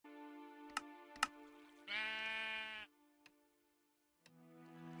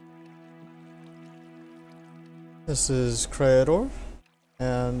This is Creator,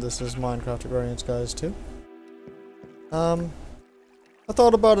 and this is Minecraft Agrarian guys too. I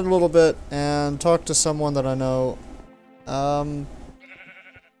thought about it a little bit and talked to someone that I know. I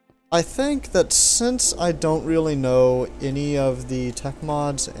think that since I don't really know any of the tech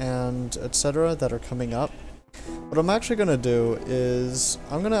mods and etc. that are coming up, what I'm actually going to do is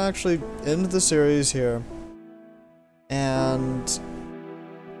I'm going to actually end the series here and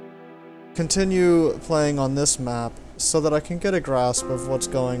continue playing on this map so that I can get a grasp of what's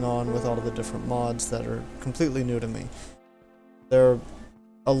going on with all of the different mods that are completely new to me. There's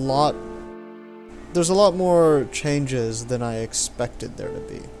a lot more changes than I expected there to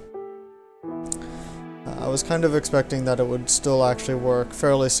be. I was kind of expecting that it would still actually work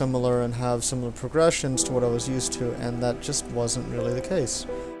fairly similar and have similar progressions to what I was used to, and that just wasn't really the case.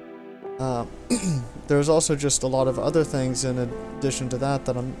 There's also just a lot of other things in addition to that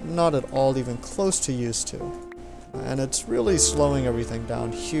that I'm not at all even close to used to. And it's really slowing everything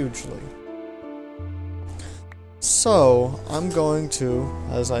down hugely. So, I'm going to,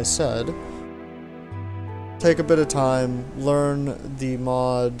 as I said, take a bit of time, learn the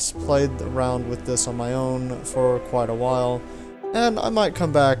mods, play around with this on my own for quite a while, and I might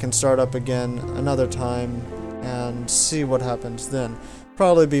come back and start up again another time and see what happens then.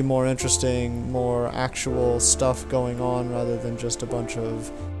 Probably be more interesting, more actual stuff going on rather than just a bunch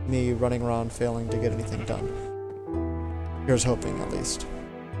of me running around failing to get anything done. Here's hoping, at least.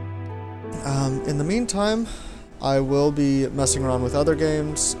 In the meantime, I will be messing around with other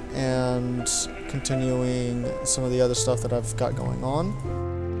games and continuing some of the other stuff that I've got going on.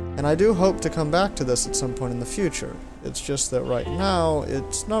 And I do hope to come back to this at some point in the future. It's just that right now,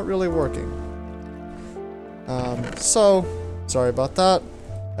 it's not really working. So, sorry about that.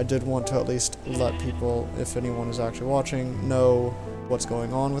 I did want to at least let people, if anyone is actually watching, know what's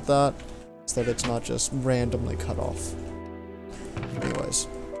going on with that, so that it's not just randomly cut off. Anyways.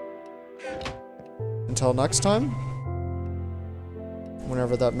 Until next time,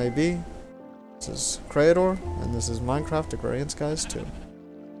 whenever that may be, this is Creator, and this is Minecraft Agrarian guys too.